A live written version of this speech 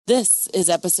This is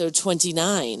episode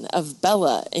 29 of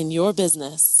Bella in Your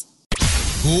Business.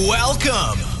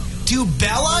 Welcome to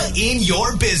Bella in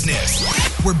Your Business,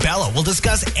 where Bella will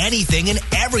discuss anything and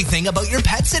everything about your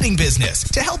pet sitting business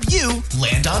to help you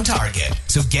land on target.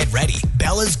 So get ready.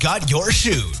 Bella's got your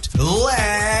shoot.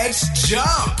 Let's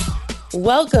jump.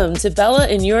 Welcome to Bella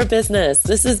in Your Business.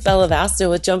 This is Bella Vasta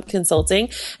with Jump Consulting,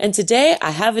 and today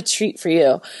I have a treat for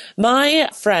you. My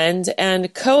friend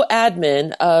and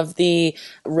co-admin of the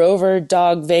Rover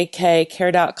Dog Vacay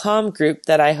Care.com group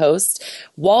that I host,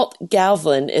 Walt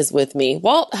Galvin, is with me.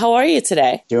 Walt, how are you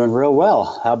today? Doing real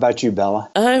well. How about you,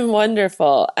 Bella? I'm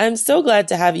wonderful. I'm so glad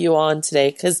to have you on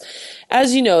today because,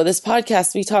 as you know, this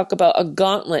podcast, we talk about a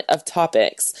gauntlet of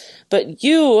topics, but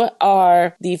you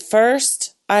are the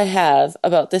first I have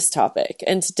about this topic.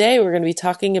 And today we're going to be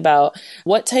talking about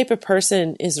what type of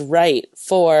person is right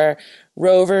for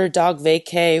Rover, Dog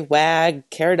Vacay, WAG,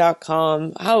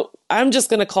 Care.com. I'm just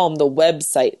going to call them the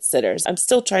website sitters. I'm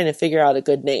still trying to figure out a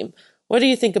good name. What do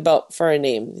you think about for a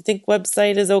name? You think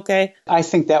website is okay? I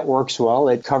think that works well.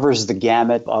 It covers the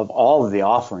gamut of all of the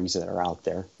offerings that are out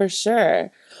there. For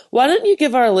sure. Why don't you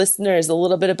give our listeners a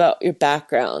little bit about your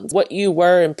background, what you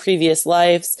were in previous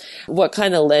lives, what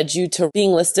kind of led you to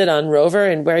being listed on Rover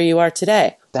and where you are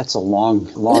today? That's a long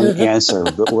answer,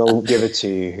 but we'll give it to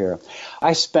you here.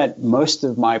 I spent most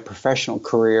of my professional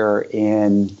career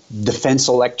in defense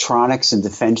electronics and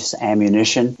defense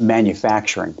ammunition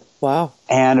manufacturing. Wow.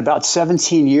 And about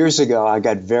 17 years ago, I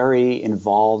got very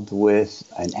involved with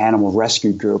an animal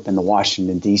rescue group in the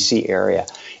Washington, D.C. area.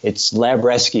 It's Lab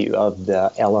Rescue of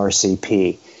the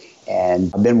LRCP.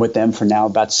 And I've been with them for now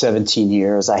about 17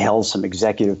 years. I held some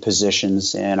executive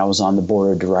positions, and I was on the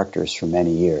board of directors for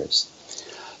many years.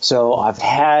 So I've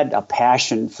had a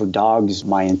passion for dogs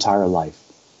my entire life.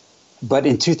 But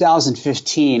in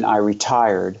 2015, I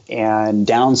retired and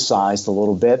downsized a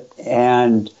little bit,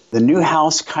 and the new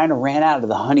house kind of ran out of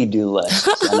the honey-do list.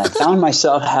 And I found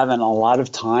myself having a lot of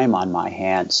time on my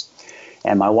hands.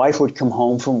 And my wife would come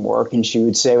home from work and she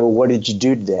would say, well, what did you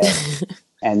do today?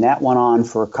 And that went on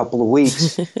for a couple of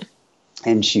weeks.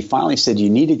 And she finally said, you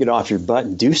need to get off your butt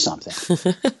and do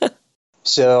something.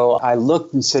 So I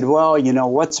looked and said, well, you know,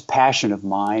 what's a passion of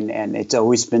mine? And it's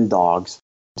always been dogs.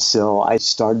 So I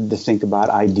started to think about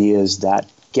ideas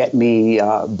that get me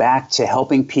back to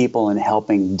helping people and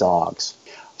helping dogs.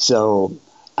 So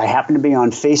I happened to be on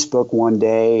Facebook one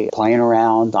day playing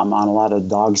around. I'm on a lot of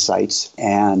dog sites,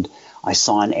 and I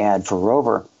saw an ad for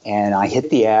Rover. And I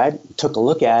hit the ad, took a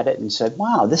look at it, and said,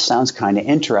 wow, this sounds kind of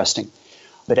interesting.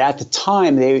 But at the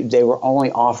time, they were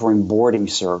only offering boarding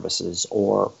services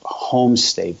or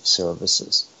homestay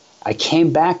services. I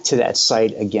came back to that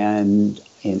site again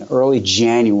in early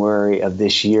January of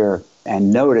this year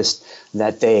and noticed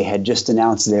that they had just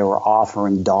announced they were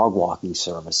offering dog walking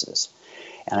services.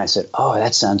 And I said, oh,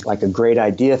 that sounds like a great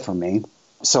idea for me.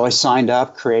 So I signed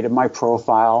up, created my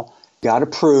profile, got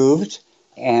approved,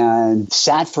 and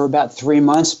sat for about 3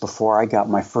 months before I got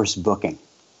my first booking.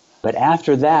 But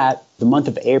after that, the month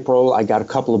of April, I got a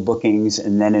couple of bookings,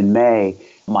 and then in May,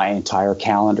 my entire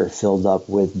calendar filled up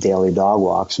with daily dog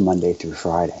walks Monday through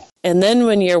Friday. And then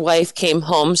when your wife came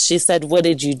home, she said, what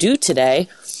did you do today?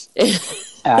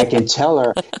 I can tell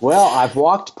her, well, I've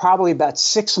walked probably about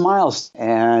 6 miles,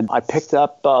 and I picked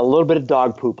up a little bit of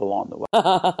dog poop along the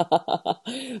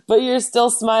way. But you're still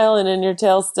smiling and your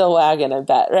tail's still wagging, I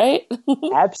bet, right?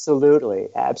 Absolutely.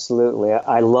 Absolutely.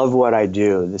 I love what I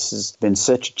do. This has been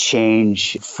such a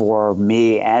change for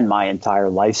me and my entire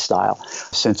lifestyle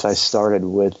since I started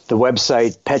with the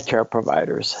website Pet Care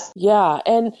Providers. Yeah.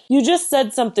 And you just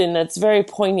said something that's very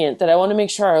poignant that I want to make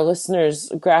sure our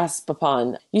listeners grasp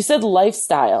upon. You said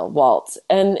lifestyle, Walt,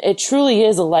 and it truly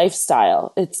is a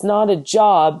lifestyle. It's not a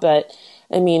job, but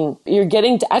I mean, you're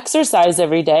getting to exercise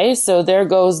every day. So there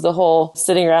goes the whole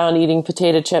sitting around eating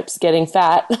potato chips, getting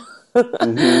fat.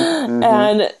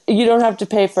 And you don't have to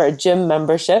pay for a gym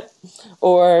membership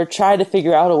or try to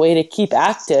figure out a way to keep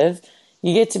active.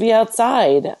 You get to be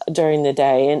outside during the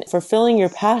day and fulfilling your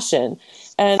passion.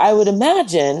 And I would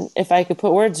imagine, if I could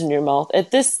put words in your mouth, at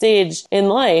this stage in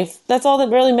life, that's all that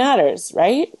really matters,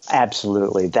 right?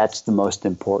 Absolutely. That's the most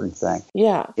important thing.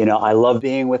 Yeah. You know, I love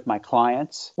being with my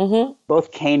clients,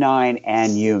 both canine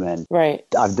and human. Right.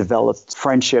 I've developed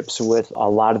friendships with a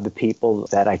lot of the people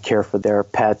that I care for their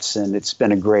pets, and it's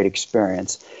been a great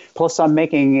experience. Plus, I'm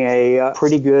making a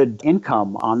pretty good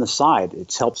income on the side.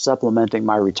 It's helped supplementing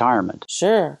my retirement.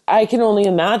 Sure. I can only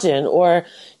imagine, or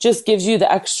just gives you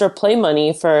the extra play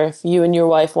money for if you and your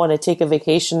wife want to take a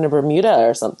vacation to Bermuda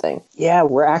or something. Yeah,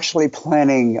 we're actually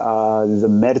planning the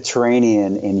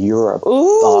Mediterranean in Europe,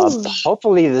 Ooh.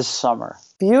 hopefully this summer.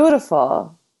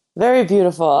 Beautiful. Very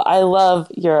beautiful. I love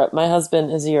Europe. My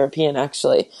husband is a European,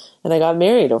 actually, and I got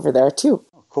married over there too.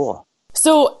 Cool.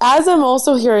 So as I'm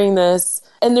also hearing this,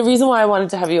 and the reason why I wanted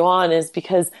to have you on is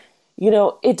because,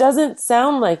 it doesn't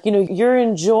sound like, you're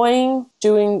enjoying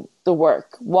doing the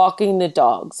work, walking the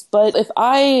dogs. But if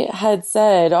I had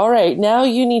said, all right, now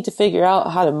you need to figure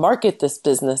out how to market this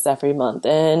business every month,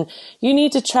 and you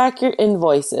need to track your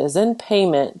invoices and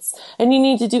payments, and you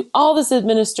need to do all this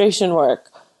administration work,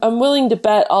 I'm willing to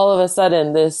bet all of a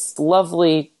sudden this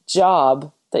lovely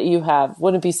job that you have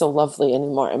wouldn't be so lovely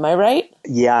anymore. Am I right?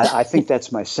 Yeah, I think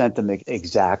that's my sentiment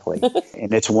exactly.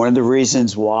 And it's one of the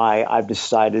reasons why I've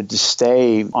decided to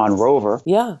stay on Rover.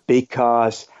 Yeah.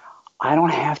 Because I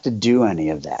don't have to do any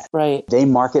of that. Right. They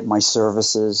market my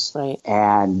services. Right.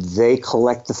 And they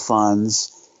collect the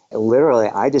funds. Literally,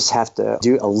 I just have to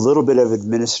do a little bit of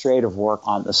administrative work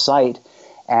on the site,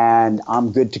 and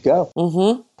I'm good to go.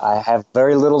 Mm-hmm. I have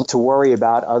very little to worry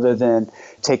about other than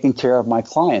taking care of my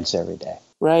clients every day.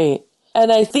 Right.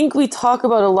 And I think we talk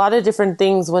about a lot of different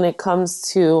things when it comes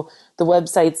to the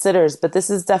website sitters, but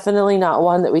this is definitely not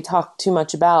one that we talk too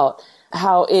much about.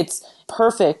 How it's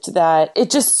perfect, that it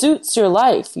just suits your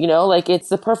life, like it's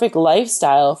the perfect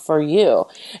lifestyle for you.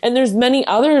 And there's many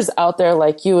others out there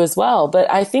like you as well.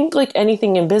 But I think like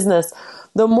anything in business,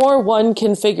 the more one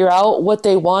can figure out what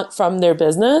they want from their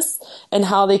business and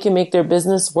how they can make their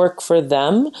business work for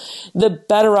them, the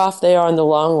better off they are in the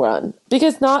long run.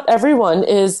 Because not everyone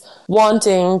is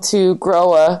wanting to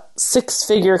grow a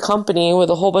 6-figure company with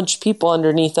a whole bunch of people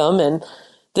underneath them and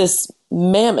this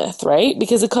mammoth, right?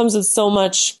 Because it comes with so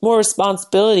much more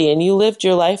responsibility, and you lived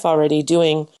your life already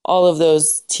doing all of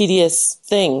those tedious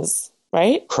things,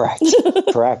 right? Correct.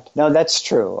 Correct. No, that's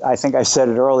true. I think I said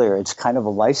it earlier. It's kind of a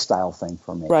lifestyle thing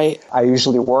for me. Right. I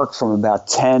usually work from about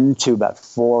 10 to about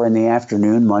 4 in the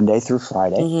afternoon, Monday through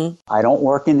Friday. Mm-hmm. I don't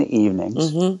work in the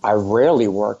evenings. Mm-hmm. I rarely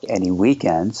work any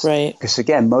weekends. Right. Because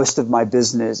again, most of my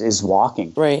business is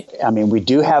walking. Right. I mean, we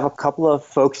do have a couple of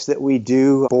folks that we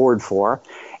do board for,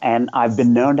 and I've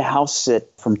been known to house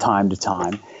sit from time to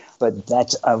time, but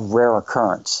that's a rare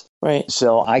occurrence. Right.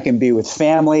 So I can be with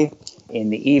family in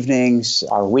the evenings,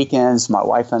 our weekends. My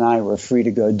wife and I were free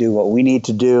to go do what we need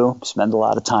to do, spend a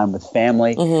lot of time with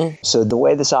family. Mm-hmm. So the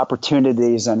way this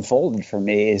opportunity is unfolded for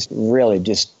me is really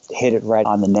just hit it right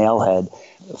on the nailhead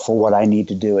for what I need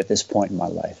to do at this point in my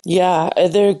life. Yeah,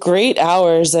 they're great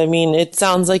hours. I mean, it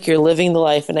sounds like you're living the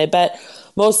life, and I bet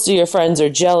most of your friends are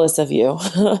jealous of you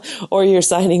or you're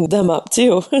signing them up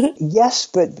too. Yes,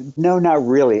 but no, not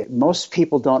really. Most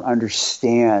people don't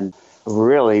understand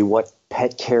really what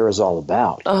pet care is all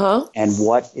about and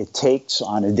what it takes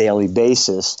on a daily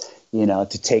basis,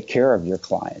 to take care of your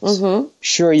clients. Mm-hmm.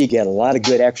 Sure, you get a lot of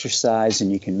good exercise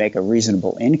and you can make a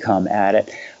reasonable income at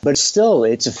it, but still,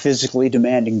 it's a physically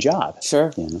demanding job.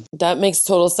 Sure. That makes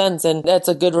total sense. And that's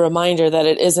a good reminder that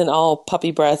it isn't all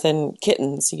puppy breath and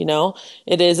kittens,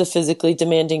 It is a physically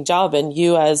demanding job. And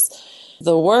you as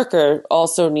the worker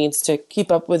also needs to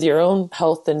keep up with your own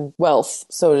health and wealth,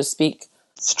 so to speak.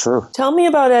 It's true. Tell me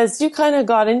about, as you kind of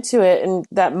got into it and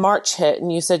that March hit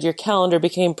and you said your calendar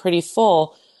became pretty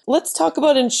full. Let's talk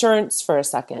about insurance for a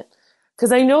second.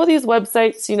 Because I know these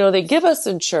websites, they give us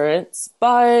insurance,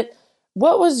 but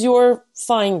what was your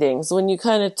findings when you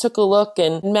kind of took a look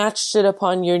and matched it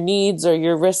upon your needs or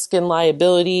your risk and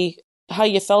liability, how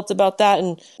you felt about that?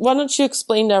 And why don't you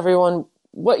explain to everyone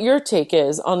what your take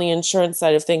is on the insurance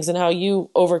side of things and how you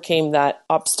overcame that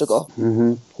obstacle?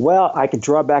 Mm-hmm. Well, I could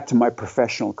draw back to my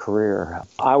professional career.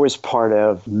 I was part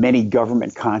of many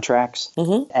government contracts,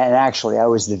 and actually I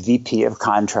was the VP of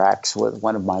contracts with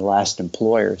one of my last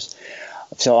employers.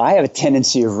 So I have a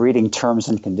tendency of reading terms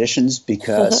and conditions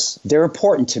because they're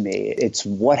important to me. It's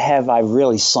what have I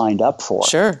really signed up for?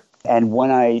 Sure. And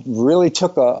when I really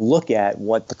took a look at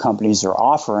what the companies are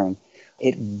offering,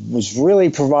 it was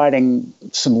really providing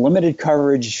some limited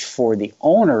coverage for the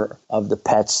owner of the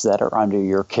pets that are under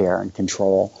your care and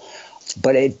control.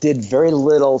 But it did very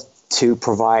little to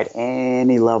provide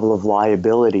any level of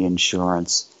liability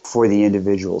insurance for the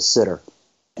individual sitter.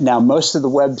 Now, most of the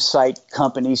website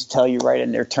companies tell you right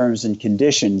in their terms and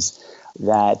conditions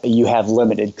that you have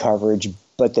limited coverage,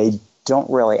 but they don't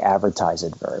really advertise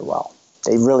it very well.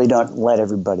 They really don't let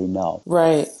everybody know.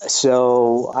 Right.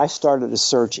 So I started a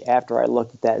search after I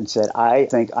looked at that and said, I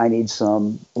think I need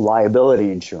some liability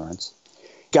insurance.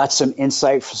 Got some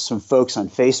insight from some folks on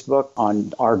Facebook,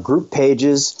 on our group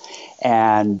pages,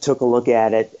 and took a look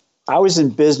at it. I was in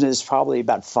business probably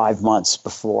about 5 months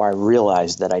before I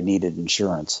realized that I needed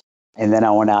insurance. And then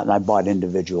I went out and I bought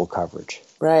individual coverage.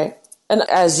 Right. And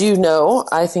as you know,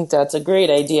 I think that's a great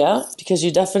idea because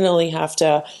you definitely have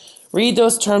to read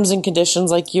those terms and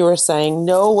conditions like you were saying,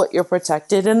 know what you're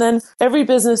protected. And then every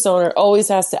business owner always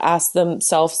has to ask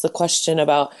themselves the question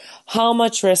about how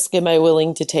much risk am I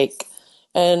willing to take?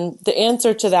 And the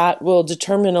answer to that will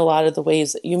determine a lot of the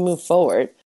ways that you move forward.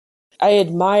 I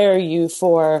admire you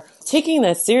for taking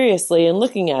that seriously and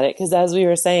looking at it, because as we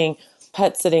were saying,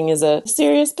 pet sitting is a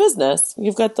serious business.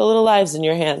 You've got the little lives in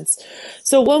your hands.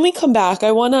 So when we come back,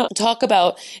 I want to talk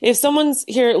about if someone's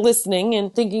here listening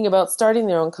and thinking about starting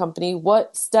their own company,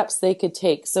 what steps they could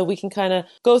take. So we can kind of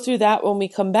go through that when we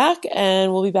come back,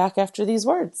 and we'll be back after these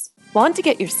words. Want to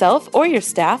get yourself or your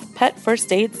staff pet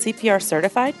first aid CPR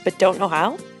certified, but don't know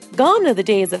how? Gone are the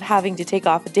days of having to take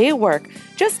off a day of work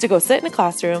just to go sit in a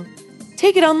classroom.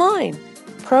 Take it online.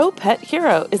 Pro Pet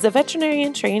Hero is a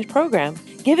veterinarian trained program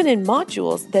given in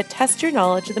modules that test your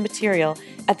knowledge of the material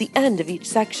at the end of each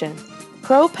section.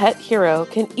 Pro Pet Hero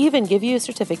can even give you a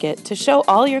certificate to show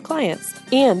all your clients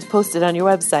and post it on your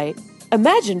website.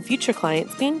 Imagine future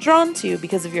clients being drawn to you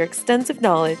because of your extensive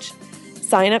knowledge.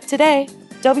 Sign up today.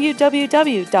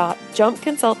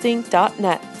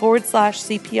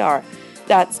 www.jumpconsulting.net/CPR.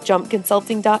 That's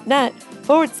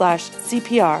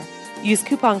jumpconsulting.net/CPR. Use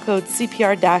coupon code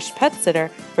CPR-PetSitter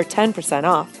for 10%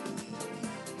 off.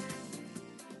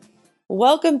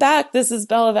 Welcome back. This is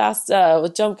Bella Vasta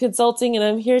with Jump Consulting, and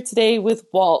I'm here today with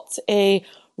Walt, a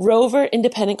Rover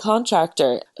independent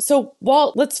contractor. So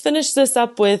Walt, let's finish this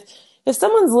up with, if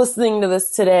someone's listening to this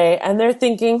today and they're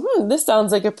thinking, this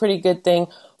sounds like a pretty good thing,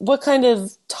 what kind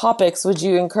of topics would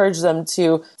you encourage them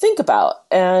to think about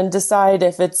and decide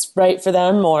if it's right for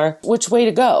them or which way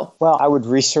to go? Well, I would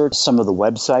research some of the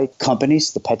website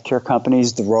companies, the pet care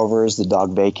companies, the Rovers, the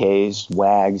Dog Vacays,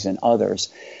 WAGs, and others,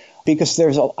 because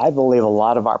there's, I believe, a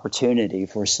lot of opportunity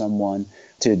for someone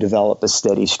to develop a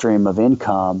steady stream of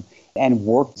income and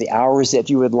work the hours that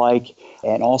you would like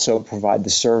and also provide the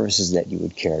services that you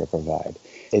would care to provide.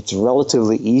 It's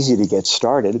relatively easy to get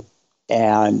started.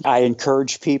 And I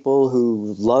encourage people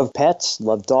who love pets,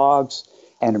 love dogs,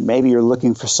 and maybe you're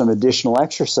looking for some additional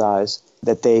exercise,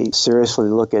 that they seriously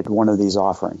look at one of these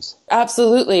offerings.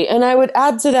 Absolutely. And I would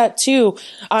add to that too.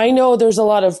 I know there's a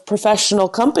lot of professional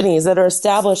companies that are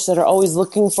established that are always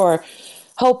looking for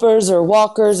helpers or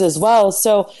walkers as well.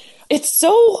 So it's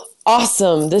so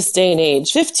awesome this day and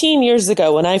age. 15 years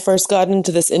ago, when I first got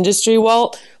into this industry,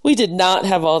 Walt, we did not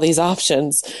have all these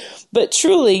options. But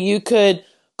truly, you could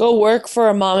go work for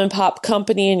a mom and pop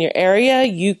company in your area.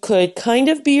 You could kind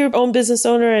of be your own business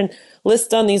owner and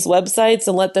list on these websites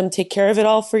and let them take care of it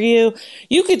all for you.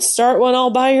 You could start one all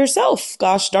by yourself.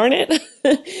 Gosh darn it.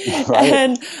 Right.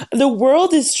 And the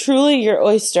world is truly your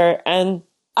oyster. And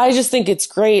I just think it's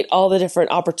great, all the different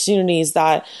opportunities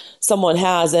that someone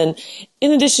has. And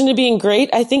in addition to being great,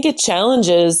 I think it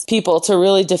challenges people to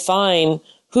really define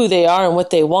who they are and what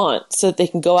they want so that they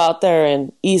can go out there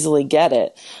and easily get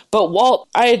it. But Walt,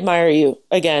 I admire you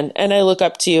again, and I look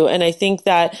up to you. And I think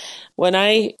that when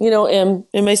I, am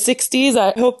in my 60s,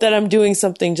 I hope that I'm doing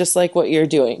something just like what you're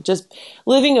doing, just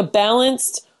living a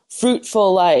balanced,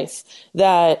 fruitful life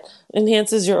that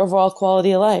enhances your overall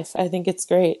quality of life. I think it's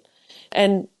great.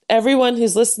 And everyone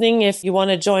who's listening, if you want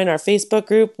to join our Facebook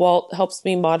group, Walt helps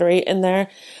me moderate in there.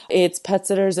 It's pet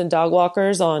sitters and dog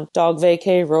walkers on Dog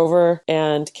Vacay, Rover,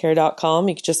 and care.com.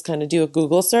 You could just kind of do a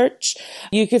Google search.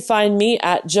 You could find me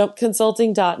at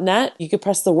jumpconsulting.net. You could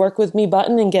press the work with me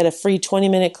button and get a free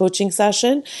 20-minute coaching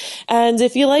session. And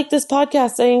if you like this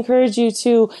podcast, I encourage you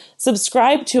to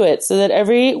subscribe to it so that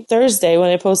every Thursday when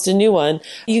I post a new one,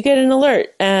 you get an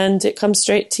alert and it comes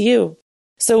straight to you.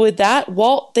 So with that,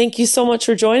 Walt, thank you so much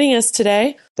for joining us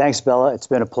today. Thanks, Bella. It's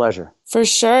been a pleasure. For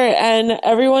sure. And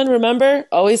everyone, remember,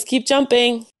 always keep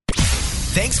jumping.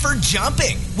 Thanks for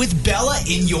jumping with Bella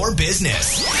in your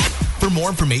business. For more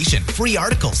information, free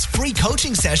articles, free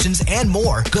coaching sessions, and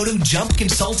more, go to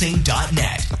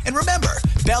jumpconsulting.net. And remember,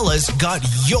 Bella's got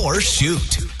your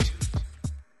shoot.